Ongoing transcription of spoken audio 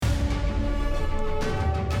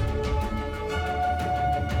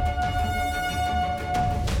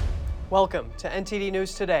Welcome to NTD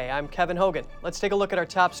News Today. I'm Kevin Hogan. Let's take a look at our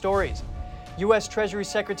top stories. U.S. Treasury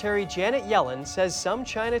Secretary Janet Yellen says some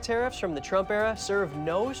China tariffs from the Trump era serve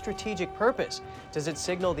no strategic purpose. Does it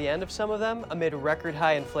signal the end of some of them amid record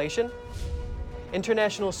high inflation?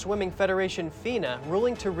 International Swimming Federation FINA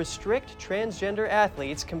ruling to restrict transgender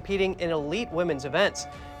athletes competing in elite women's events.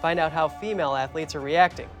 Find out how female athletes are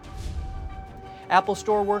reacting. Apple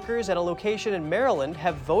Store workers at a location in Maryland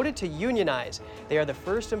have voted to unionize. They are the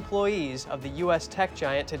first employees of the U.S. tech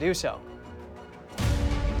giant to do so.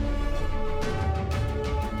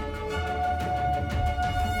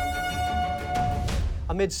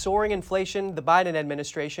 Amid soaring inflation, the Biden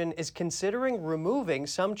administration is considering removing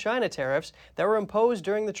some China tariffs that were imposed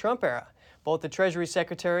during the Trump era. Both the Treasury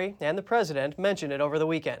Secretary and the President mentioned it over the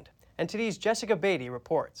weekend. NTD's Jessica Beatty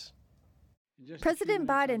reports. President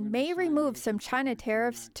Biden may remove some China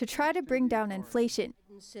tariffs to try to bring down inflation.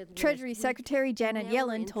 Treasury Secretary Janet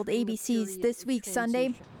Yellen told ABC's This Week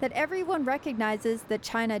Sunday that everyone recognizes that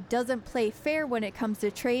China doesn't play fair when it comes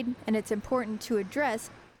to trade, and it's important to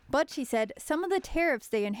address. But she said some of the tariffs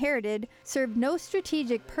they inherited serve no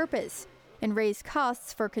strategic purpose and raise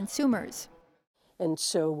costs for consumers. And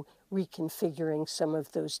so reconfiguring some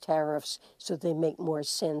of those tariffs so they make more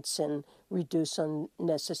sense and reduce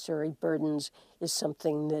unnecessary burdens is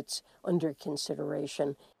something that's under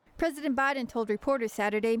consideration. President Biden told reporters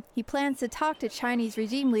Saturday he plans to talk to Chinese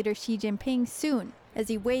regime leader Xi Jinping soon as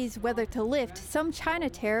he weighs whether to lift some China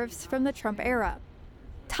tariffs from the Trump era.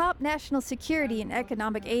 Top national security and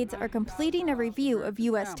economic aides are completing a review of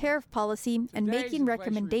U.S. tariff policy and making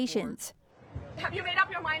recommendations. Have you made up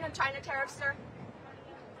your mind on China tariffs, sir?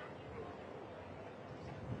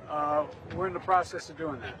 We're in the process of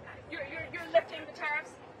doing that. You're lifting the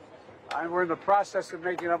tariffs? We're in the process of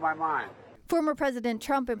making up my mind. Former President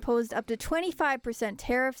Trump imposed up to 25%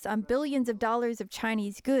 tariffs on billions of dollars of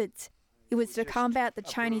Chinese goods. It was to combat the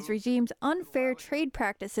Chinese regime's unfair trade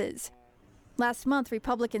practices. Last month,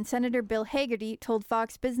 Republican Senator Bill Hagerty told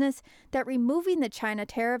Fox Business that removing the China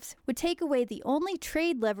tariffs would take away the only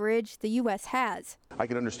trade leverage the U.S. has. I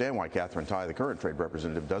can understand why Katherine Tai, the current trade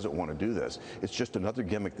representative, doesn't want to do this. It's just another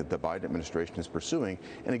gimmick that the Biden administration is pursuing,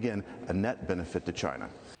 and again, a net benefit to China.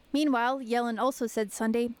 Meanwhile, Yellen also said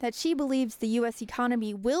Sunday that she believes the U.S.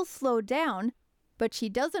 economy will slow down, but she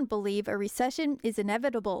doesn't believe a recession is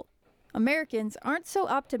inevitable. Americans aren't so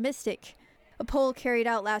optimistic. A poll carried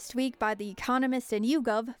out last week by The Economist and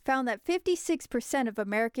YouGov found that 56% of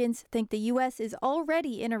Americans think the U.S. is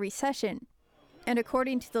already in a recession. And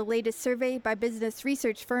according to the latest survey by business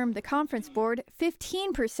research firm The Conference Board,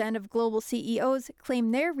 15% of global CEOs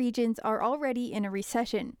claim their regions are already in a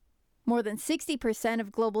recession. More than 60%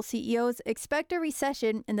 of global CEOs expect a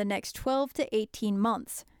recession in the next 12 to 18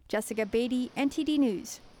 months. Jessica Beatty, NTD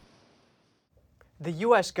News. The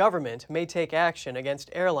U.S. government may take action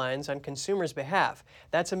against airlines on consumers' behalf.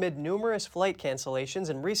 That's amid numerous flight cancellations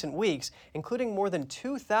in recent weeks, including more than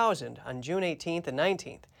 2,000 on June 18th and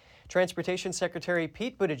 19th. Transportation Secretary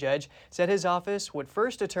Pete Buttigieg said his office would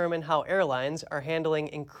first determine how airlines are handling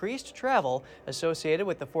increased travel associated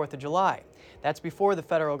with the 4th of July. That's before the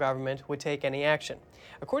federal government would take any action.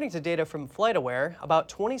 According to data from FlightAware, about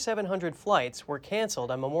 2,700 flights were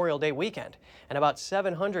canceled on Memorial Day weekend, and about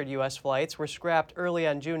 700 U.S. flights were scrapped early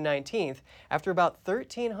on June 19th after about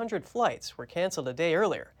 1,300 flights were canceled a day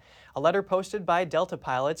earlier. A letter posted by Delta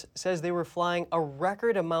pilots says they were flying a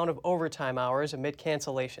record amount of overtime hours amid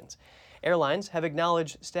cancellations. Airlines have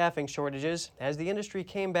acknowledged staffing shortages as the industry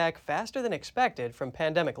came back faster than expected from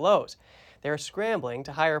pandemic lows. They are scrambling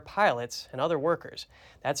to hire pilots and other workers.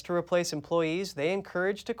 That's to replace employees they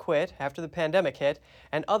encouraged to quit after the pandemic hit,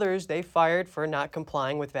 and others they fired for not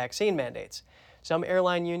complying with vaccine mandates. Some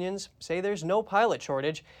airline unions say there's no pilot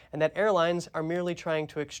shortage and that airlines are merely trying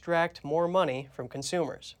to extract more money from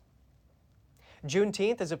consumers.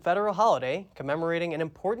 Juneteenth is a federal holiday commemorating an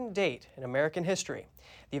important date in American history.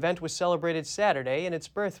 The event was celebrated Saturday in its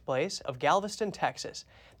birthplace of Galveston, Texas.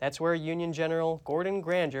 That's where Union General Gordon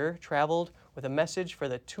Granger traveled with a message for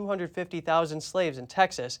the 250,000 slaves in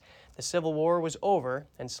Texas. The Civil War was over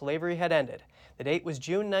and slavery had ended. The date was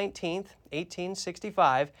June 19,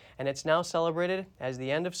 1865, and it's now celebrated as the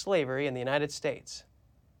end of slavery in the United States.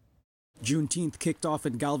 Juneteenth kicked off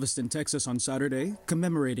in Galveston, Texas on Saturday,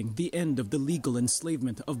 commemorating the end of the legal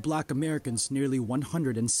enslavement of Black Americans nearly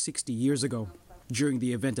 160 years ago. During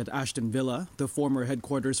the event at Ashton Villa, the former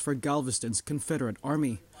headquarters for Galveston's Confederate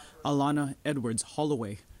Army, Alana Edwards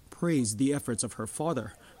Holloway praised the efforts of her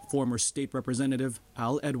father, former state representative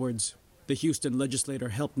Al Edwards. The Houston legislator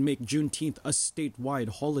helped make Juneteenth a statewide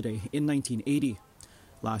holiday in 1980.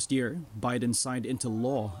 Last year, Biden signed into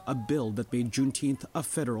law a bill that made Juneteenth a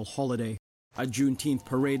federal holiday. A Juneteenth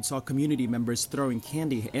parade saw community members throwing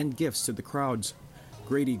candy and gifts to the crowds.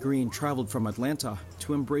 Grady Green traveled from Atlanta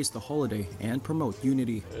to embrace the holiday and promote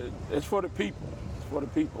unity. It's for the people. It's for the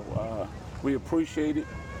people. We appreciate it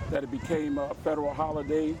that it became a federal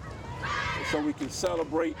holiday so we can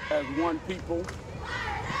celebrate as one people,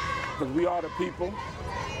 because we are the people.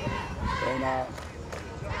 And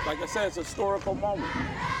like I said, it's a historical moment.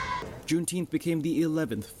 Juneteenth became the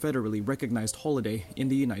 11th federally recognized holiday in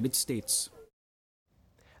the United States.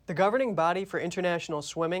 The governing body for international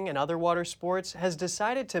swimming and other water sports has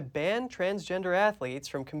decided to ban transgender athletes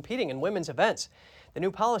from competing in women's events. The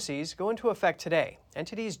new policies go into effect today.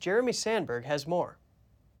 NTD's Jeremy Sandberg has more.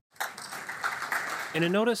 In a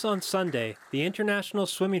notice on Sunday, the International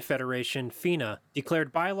Swimming Federation, FINA,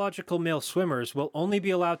 declared biological male swimmers will only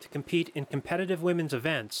be allowed to compete in competitive women's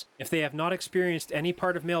events if they have not experienced any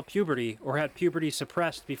part of male puberty or had puberty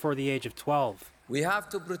suppressed before the age of 12. We have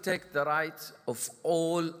to protect the rights of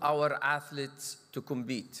all our athletes to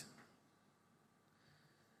compete.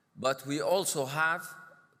 But we also have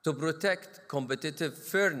to protect competitive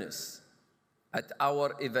fairness at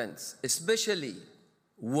our events, especially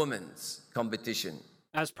women's competition.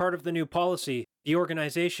 As part of the new policy, the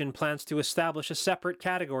organization plans to establish a separate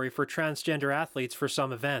category for transgender athletes for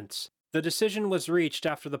some events. The decision was reached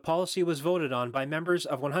after the policy was voted on by members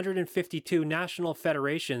of 152 national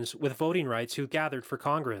federations with voting rights who gathered for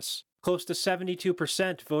Congress. Close to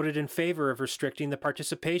 72% voted in favor of restricting the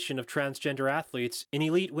participation of transgender athletes in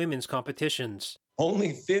elite women's competitions. Only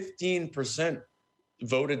 15%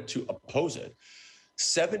 voted to oppose it.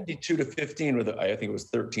 72 to 15, with I think it was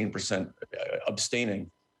 13% abstaining.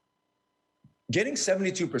 Getting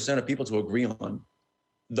 72% of people to agree on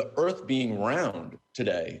the earth being round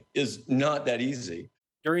today is not that easy.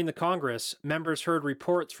 During the Congress, members heard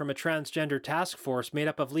reports from a transgender task force made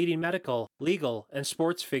up of leading medical, legal, and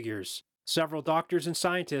sports figures. Several doctors and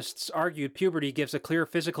scientists argued puberty gives a clear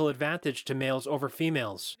physical advantage to males over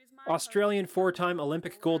females. Australian four-time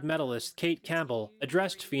Olympic gold medalist Kate Campbell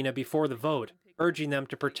addressed FINA before the vote, urging them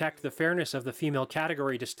to protect the fairness of the female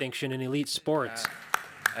category distinction in elite sports,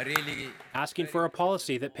 asking for a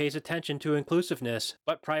policy that pays attention to inclusiveness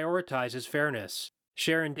but prioritizes fairness.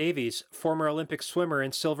 Sharon Davies, former Olympic swimmer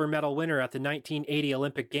and silver medal winner at the 1980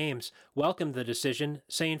 Olympic Games, welcomed the decision,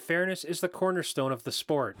 saying fairness is the cornerstone of the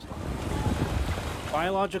sport.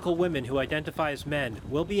 Biological women who identify as men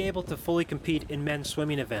will be able to fully compete in men's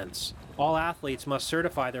swimming events. All athletes must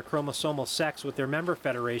certify their chromosomal sex with their member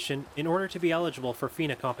federation in order to be eligible for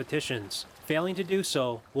FINA competitions. Failing to do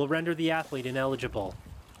so will render the athlete ineligible.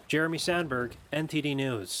 Jeremy Sandberg, NTD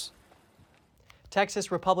News.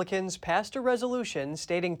 Texas Republicans passed a resolution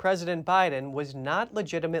stating President Biden was not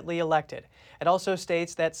legitimately elected. It also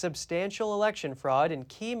states that substantial election fraud in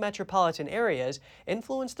key metropolitan areas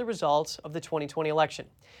influenced the results of the 2020 election.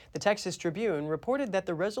 The Texas Tribune reported that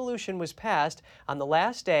the resolution was passed on the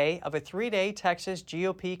last day of a 3-day Texas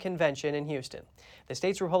GOP convention in Houston. The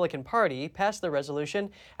state's Republican Party passed the resolution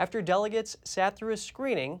after delegates sat through a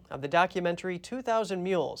screening of the documentary 2,000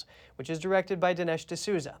 Mules, which is directed by Dinesh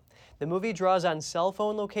D'Souza. The movie draws on cell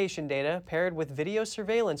phone location data paired with video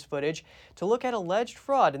surveillance footage to look at alleged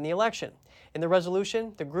fraud in the election. In the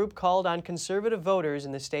resolution, the group called on conservative voters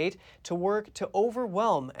in the state to work to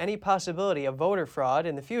overwhelm any possibility of voter fraud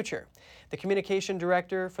in the future. The communication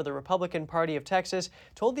director for the Republican Party of Texas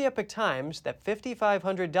told the Epoch Times that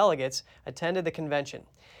 5,500 delegates attended the convention.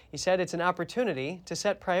 He said it's an opportunity to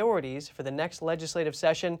set priorities for the next legislative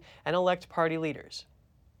session and elect party leaders.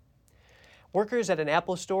 Workers at an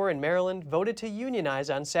Apple store in Maryland voted to unionize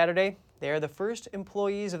on Saturday. They are the first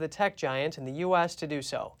employees of the tech giant in the U.S. to do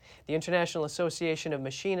so. The International Association of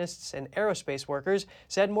Machinists and Aerospace Workers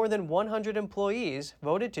said more than 100 employees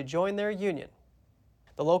voted to join their union.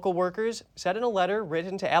 The local workers said in a letter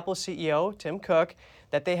written to Apple CEO Tim Cook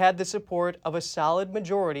that they had the support of a solid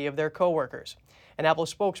majority of their co-workers. An Apple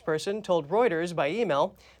spokesperson told Reuters by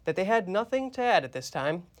email that they had nothing to add at this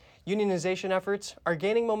time. Unionization efforts are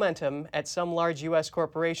gaining momentum at some large U.S.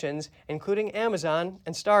 corporations, including Amazon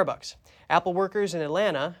and Starbucks. Apple workers in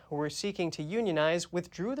Atlanta who were seeking to unionize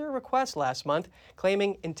withdrew their request last month,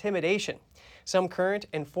 claiming intimidation. Some current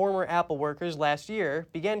and former Apple workers last year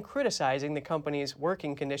began criticizing the company's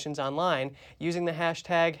working conditions online using the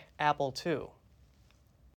hashtag Apple2.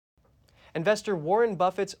 Investor Warren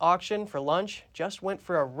Buffett's auction for lunch just went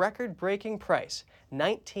for a record-breaking price,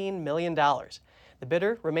 $19 million. The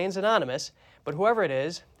bidder remains anonymous, but whoever it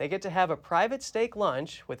is, they get to have a private steak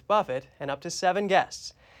lunch with Buffett and up to 7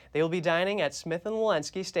 guests. They will be dining at Smith &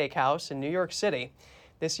 Wollensky Steakhouse in New York City.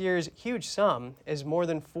 This year's huge sum is more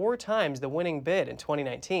than 4 times the winning bid in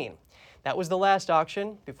 2019. That was the last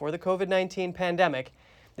auction before the COVID-19 pandemic.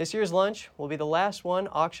 This year's lunch will be the last one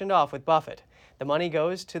auctioned off with Buffett. The money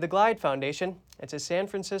goes to the Glide Foundation. It's a San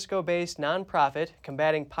Francisco-based nonprofit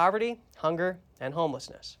combating poverty, hunger, and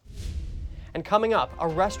homelessness. And coming up, a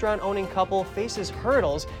restaurant-owning couple faces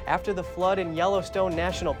hurdles after the flood in Yellowstone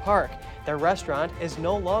National Park. Their restaurant is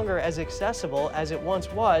no longer as accessible as it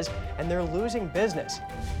once was, and they're losing business.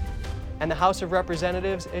 And the House of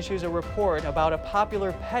Representatives issues a report about a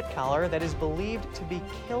popular pet collar that is believed to be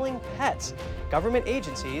killing pets. Government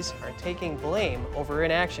agencies are taking blame over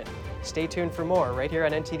inaction. Stay tuned for more right here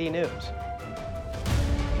on NTD News.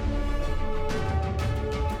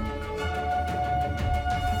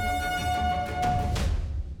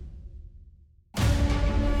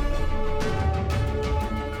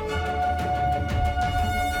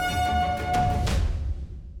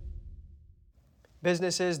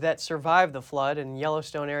 Businesses that survived the flood in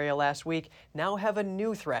Yellowstone area last week now have a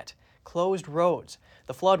new threat: closed roads.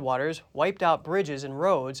 The floodwaters wiped out bridges and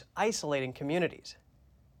roads, isolating communities.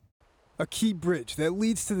 A key bridge that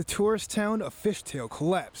leads to the tourist town of Fishtail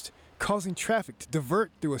collapsed, causing traffic to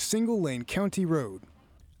divert through a single-lane county road.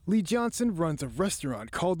 Lee Johnson runs a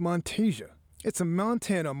restaurant called Montasia. It's a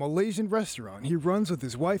Montana-Malaysian restaurant he runs with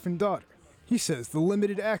his wife and daughter. He says the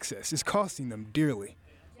limited access is costing them dearly.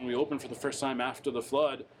 When we opened for the first time after the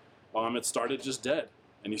flood, it started just dead.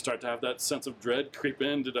 And you start to have that sense of dread creep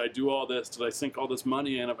in. Did I do all this? Did I sink all this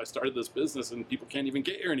money in? If I started this business and people can't even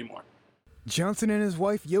get here anymore? Johnson and his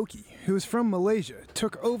wife Yoki, who is from Malaysia,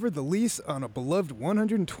 took over the lease on a beloved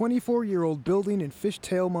 124-year-old building in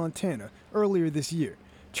Fishtail, Montana, earlier this year,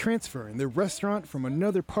 transferring their restaurant from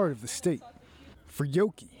another part of the state. For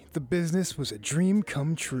Yoki, the business was a dream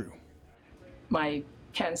come true. My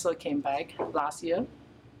cancer came back last year,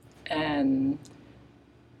 and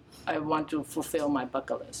I want to fulfill my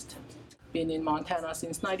bucket list. Been in Montana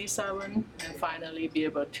since '97 and finally be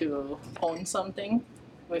able to own something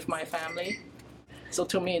with my family. So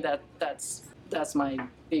to me, that's my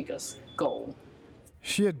biggest goal.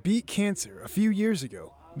 She had beat cancer a few years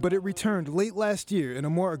ago, but it returned late last year in a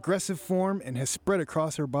more aggressive form and has spread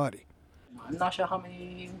across her body. I'm not sure how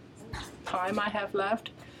many time I have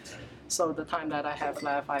left. So the time that I have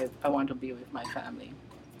left, I want to be with my family.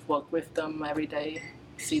 Work with them every day,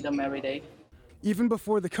 see them every day. Even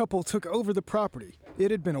before the couple took over the property,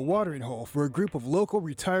 it had been a watering hole for a group of local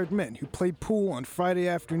retired men who played pool on Friday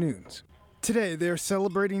afternoons. Today, they are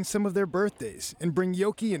celebrating some of their birthdays and bring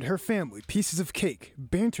Yoki and her family pieces of cake,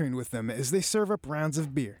 bantering with them as they serve up rounds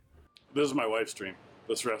of beer. This is my wife's dream.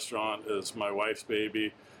 This restaurant is my wife's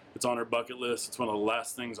baby. It's on her bucket list. It's one of the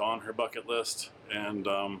last things on her bucket list. And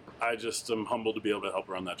I just am humbled to be able to help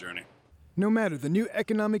her on that journey. No matter the new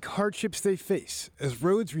economic hardships they face, as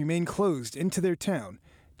roads remain closed into their town,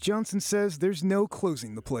 Johnson says there's no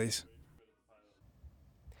closing the place.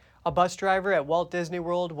 A bus driver at Walt Disney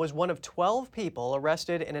World was one of 12 people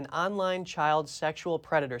arrested in an online child sexual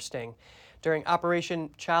predator sting. During Operation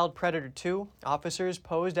Child Predator 2, officers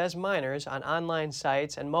posed as minors on online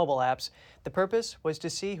sites and mobile apps. The purpose was to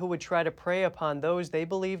see who would try to prey upon those they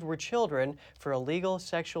believed were children for illegal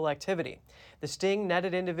sexual activity. The sting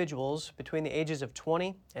netted individuals between the ages of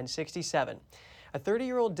 20 and 67. A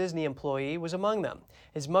 30-year-old Disney employee was among them.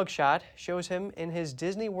 His mugshot shows him in his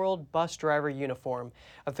Disney World bus driver uniform.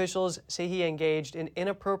 Officials say he engaged in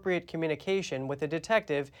inappropriate communication with a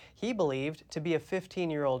detective he believed to be a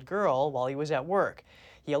 15-year-old girl while he was at work.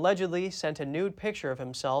 He allegedly sent a nude picture of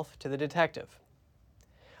himself to the detective.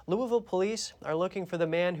 Louisville police are looking for the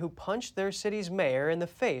man who punched their city's mayor in the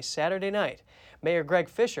face Saturday night. Mayor Greg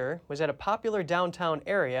Fisher was at a popular downtown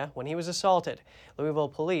area when he was assaulted. Louisville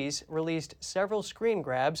police released several screen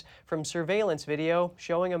grabs from surveillance video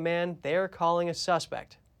showing a man they're calling a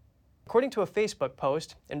suspect. According to a Facebook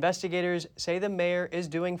post, investigators say the mayor is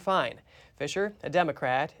doing fine. Fisher, a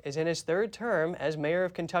Democrat, is in his 3rd term as mayor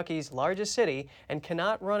of Kentucky's largest city and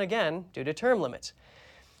cannot run again due to term limits.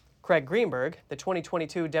 Craig Greenberg, the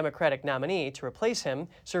 2022 Democratic nominee to replace him,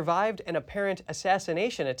 survived an apparent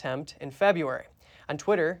assassination attempt in February. On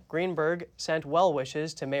Twitter, Greenberg sent well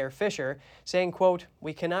wishes to Mayor Fisher, saying, quote,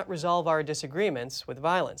 "We cannot resolve our disagreements with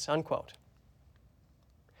violence," unquote.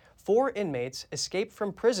 4 inmates escaped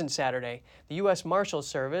from prison Saturday. The U.S. Marshals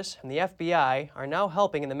Service and the FBI are now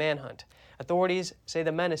helping in the manhunt. Authorities say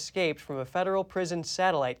the men escaped from a federal prison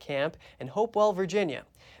satellite camp in Hopewell, Virginia.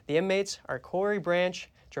 The inmates are Corey Branch,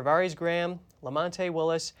 Travaris Graham, Lamonte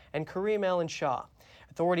Willis, and Kareem Allen Shaw.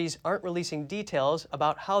 Authorities aren't releasing details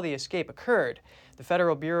about how the escape occurred. The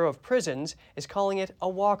Federal Bureau of Prisons is calling it a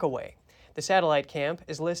walkaway. The satellite camp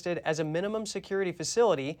is listed as a minimum security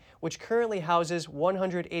facility, which currently houses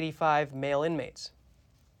 185 male inmates.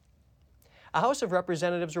 A House of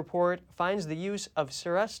Representatives report finds the use of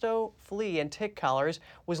Seresto flea and tick collars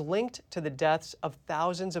was linked to the deaths of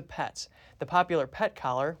thousands of pets. The popular pet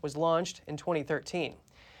collar was launched in 2013.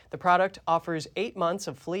 The product offers 8 months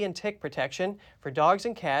of flea and tick protection for dogs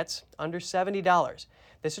and cats under $70.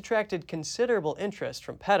 This attracted considerable interest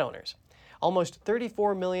from pet owners. Almost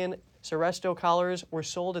 34 million Seresto collars were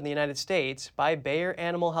sold in the United States by Bayer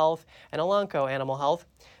Animal Health and Elanco Animal Health.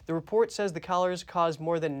 The report says the collars caused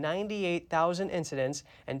more than 98,000 incidents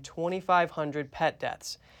and 2,500 pet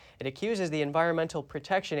deaths. It accuses the Environmental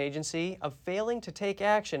Protection Agency of failing to take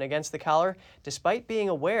action against the collar despite being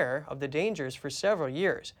aware of the dangers for several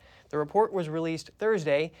years. The report was released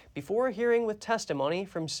Thursday before a hearing with testimony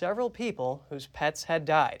from several people whose pets had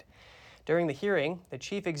died. During the hearing, the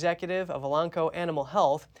chief executive of Elanco Animal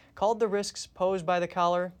Health called the risks posed by the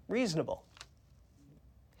collar reasonable.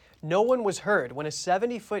 No one was hurt when a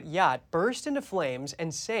 70-foot yacht burst into flames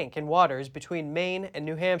and sank in waters between Maine and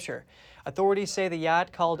New Hampshire. Authorities say the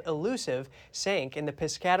yacht, called Elusive, sank in the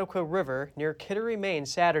Piscataqua River near Kittery, Maine,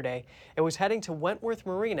 Saturday. It was heading to Wentworth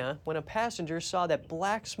Marina when a passenger saw that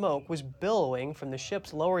black smoke was billowing from the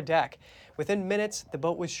ship's lower deck. Within minutes, the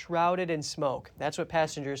boat was shrouded in smoke. That's what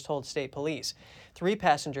passengers told state police. 3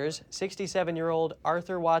 passengers, 67-year-old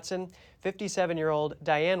Arthur Watson, 57-year-old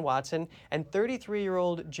Diane Watson, and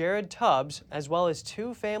 33-year-old Jared Tubbs, as well as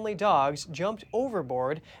 2 family dogs, jumped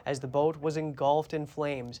overboard as the boat was engulfed in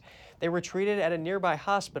flames. They were treated at a nearby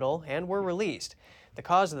hospital and were released. The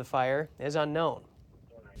cause of the fire is unknown.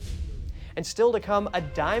 And still to come, a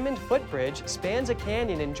diamond footbridge spans a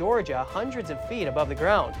canyon in Georgia hundreds of feet above the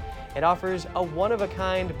ground. It offers a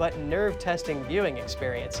one-of-a-kind but nerve-testing viewing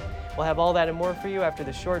experience. We'll have all that and more for you after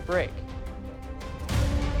this short break.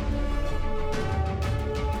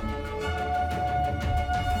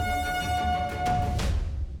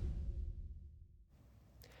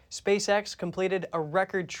 SpaceX completed a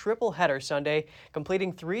record triple header Sunday,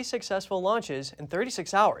 completing 3 successful launches in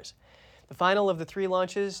 36 hours. The final of the 3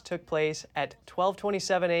 launches took place at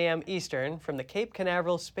 12:27 a.m. Eastern from the Cape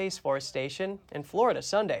Canaveral Space Force Station in Florida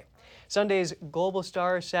Sunday. Sunday's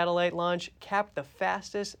Globalstar satellite launch capped the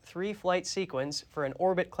fastest 3-flight sequence for an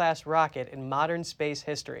orbit-class rocket in modern space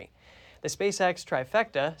history. The SpaceX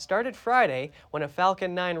trifecta started Friday when a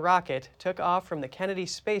Falcon 9 rocket took off from the Kennedy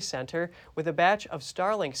Space Center with a batch of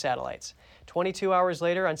Starlink satellites. 22 hours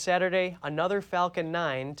later on Saturday, another Falcon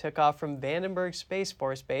 9 took off from Vandenberg Space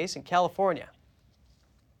Force Base in California.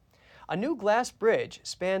 A new glass bridge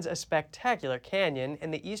spans a spectacular canyon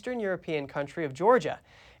in the eastern European country of Georgia.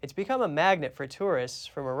 It's become a magnet for tourists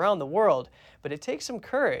from around the world, but it takes some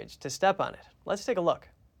courage to step on it. Let's take a look.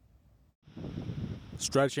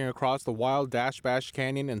 Stretching across the wild Dash Bash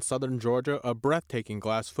Canyon in southern Georgia, a breathtaking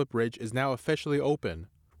glass footbridge is now officially open.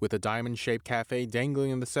 With a diamond-shaped cafe dangling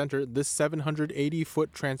in the center, this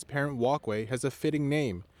 780-foot transparent walkway has a fitting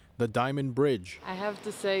name, the Diamond Bridge. I have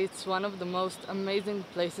to say it's one of the most amazing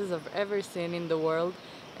places I've ever seen in the world.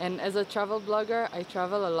 And as a travel blogger, I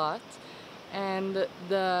travel a lot. And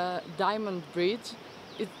the Diamond Bridge,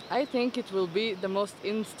 I think it will be the most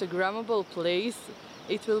Instagrammable place.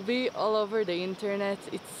 It will be all over the internet.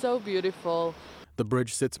 It's so beautiful. The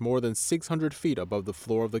bridge sits more than 600 feet above the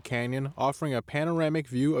floor of the canyon, offering a panoramic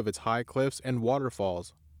view of its high cliffs and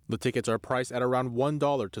waterfalls. The tickets are priced at around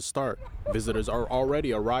 $1 to start. Visitors are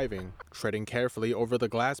already arriving, treading carefully over the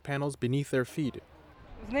glass panels beneath their feet.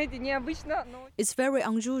 It's very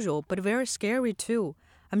unusual, but very scary too.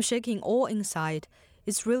 I'm shaking all inside.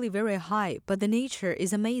 It's really very high, but the nature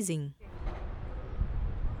is amazing.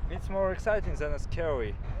 It's more exciting than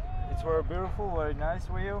scary. It's very beautiful, very nice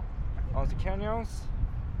view on the canyons.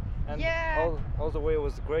 And all the way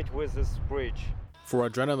was great with this bridge. For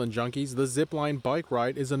adrenaline junkies, the zipline bike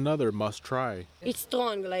ride is another must-try. It's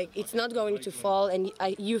strong, like it's not going to fall, and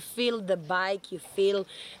you feel the bike, you feel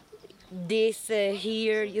this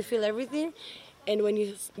here, you feel everything. And when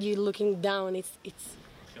you're looking down, it's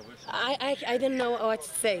I don't know what to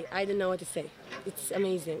say. I don't know what to say. It's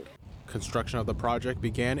amazing. Construction of the project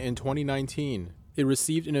began in 2019. It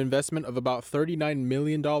received an investment of about $39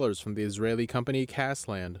 million from the Israeli company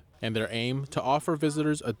Castland, and their aim to offer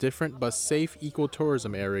visitors a different but safe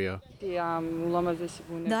ecotourism area. The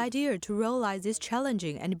idea to realize this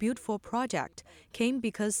challenging and beautiful project came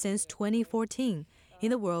because since 2014, in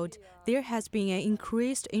the world, there has been an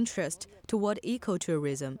increased interest toward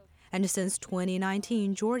ecotourism. And since 2019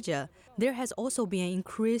 in Georgia, there has also been an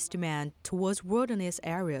increased demand towards wilderness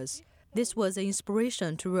areas. This was the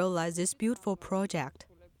inspiration to realize this beautiful project.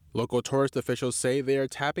 Local tourist officials say they are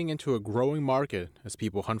tapping into a growing market as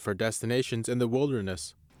people hunt for destinations in the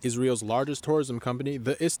wilderness. Israel's largest tourism company,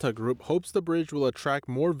 the Ista Group, hopes the bridge will attract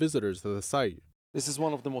more visitors to the site. This is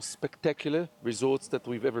one of the most spectacular resorts that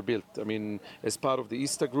we've ever built. I mean, as part of the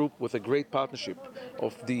Ista Group, with a great partnership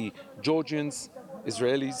of the Georgians,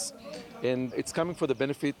 Israelis, and it's coming for the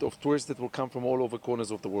benefit of tourists that will come from all over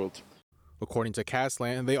corners of the world. According to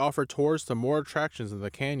Castland, they offer tours to more attractions in the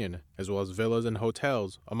canyon, as well as villas and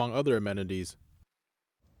hotels, among other amenities.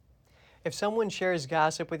 If someone shares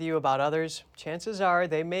gossip with you about others, chances are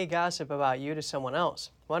they may gossip about you to someone else.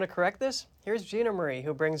 Want to correct this? Here's Gina Marie,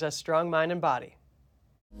 who brings us Strong Mind and Body.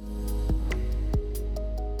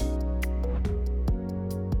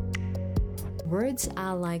 Words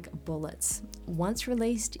are like bullets. Once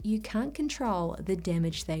released, you can't control the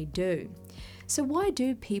damage they do. So why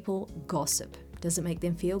do people gossip? Does it make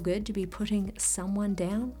them feel good to be putting someone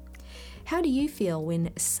down? How do you feel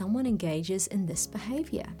when someone engages in this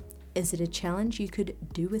behavior? Is it a challenge you could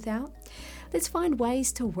do without? Let's find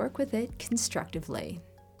ways to work with it constructively.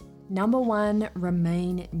 Number 1,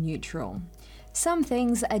 remain neutral. Some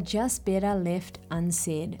things are just better left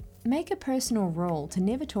unsaid. Make a personal rule to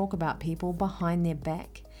never talk about people behind their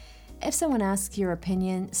back. If someone asks your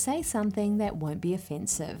opinion, say something that won't be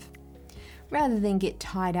offensive. Rather than get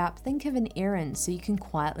tied up, think of an errand so you can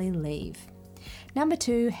quietly leave. Number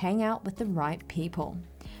 2, hang out with the right people.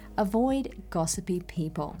 Avoid gossipy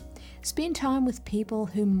people. Spend time with people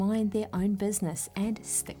who mind their own business and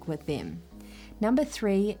stick with them. Number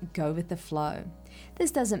 3, go with the flow.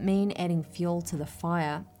 This doesn't mean adding fuel to the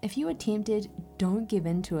fire. If you are tempted, don't give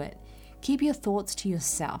in to it. Keep your thoughts to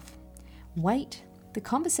yourself. Wait, the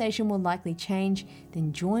conversation will likely change,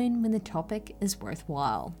 then join when the topic is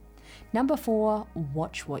worthwhile. Number 4,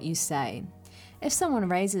 watch what you say. If someone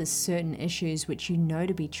raises certain issues which you know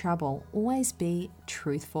to be trouble, always be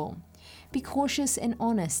truthful. Be cautious and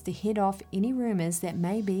honest to head off any rumors that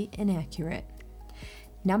may be inaccurate.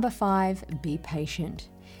 Number 5, be patient.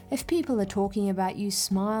 If people are talking about you,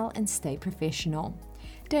 smile and stay professional.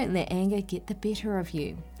 Don't let anger get the better of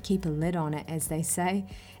you. Keep a lid on it, as they say.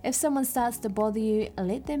 If someone starts to bother you,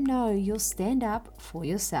 let them know you'll stand up for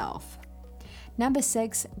yourself. Number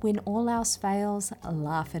 6, when all else fails,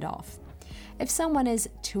 laugh it off. If someone is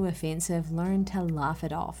too offensive, learn to laugh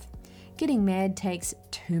it off. Getting mad takes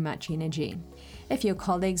too much energy. If your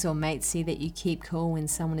colleagues or mates see that you keep cool when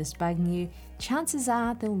someone is bugging you, chances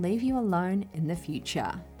are they'll leave you alone in the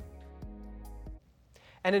future.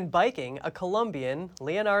 And in biking, a Colombian,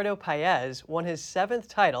 Leonardo Paez, won his 7th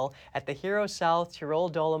title at the Hero South Tyrol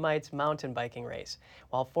Dolomites mountain biking race,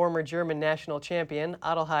 while former German national champion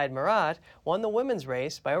Adelheid Marat won the women's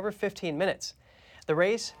race by over 15 minutes. The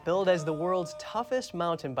race, billed as the world's toughest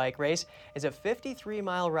mountain bike race, is a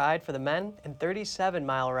 53-mile ride for the men and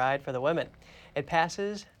 37-mile ride for the women. It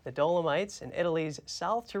passes the Dolomites in Italy's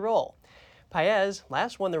South Tyrol. Paez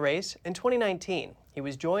last won the race in 2019. He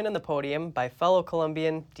was joined on the podium by fellow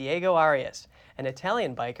Colombian Diego Arias. An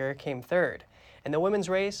Italian biker came third. In the women's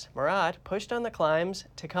race, Marat pushed on the climbs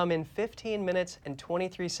to come in 15 minutes and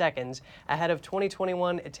 23 seconds ahead of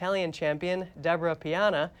 2021 Italian champion Deborah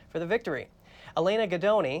Piana for the victory. Elena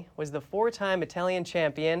Guidoni was the 4-time Italian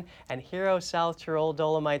champion and Hero South Tyrol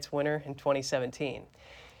Dolomites winner in 2017.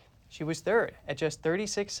 She was third at just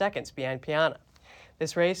 36 seconds behind Piana.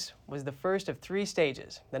 This race was the first of 3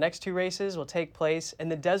 stages. The next 2 races will take place in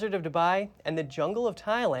the desert of Dubai and the jungle of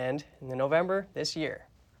Thailand in November this year.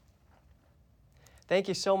 Thank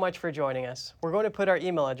you so much for joining us. We're going to put our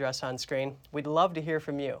email address on screen. We'd love to hear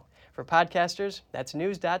from you. For podcasters, that's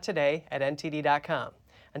news.today@ntd.com.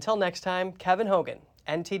 Until next time, Kevin Hogan,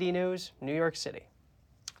 NTD News, New York City.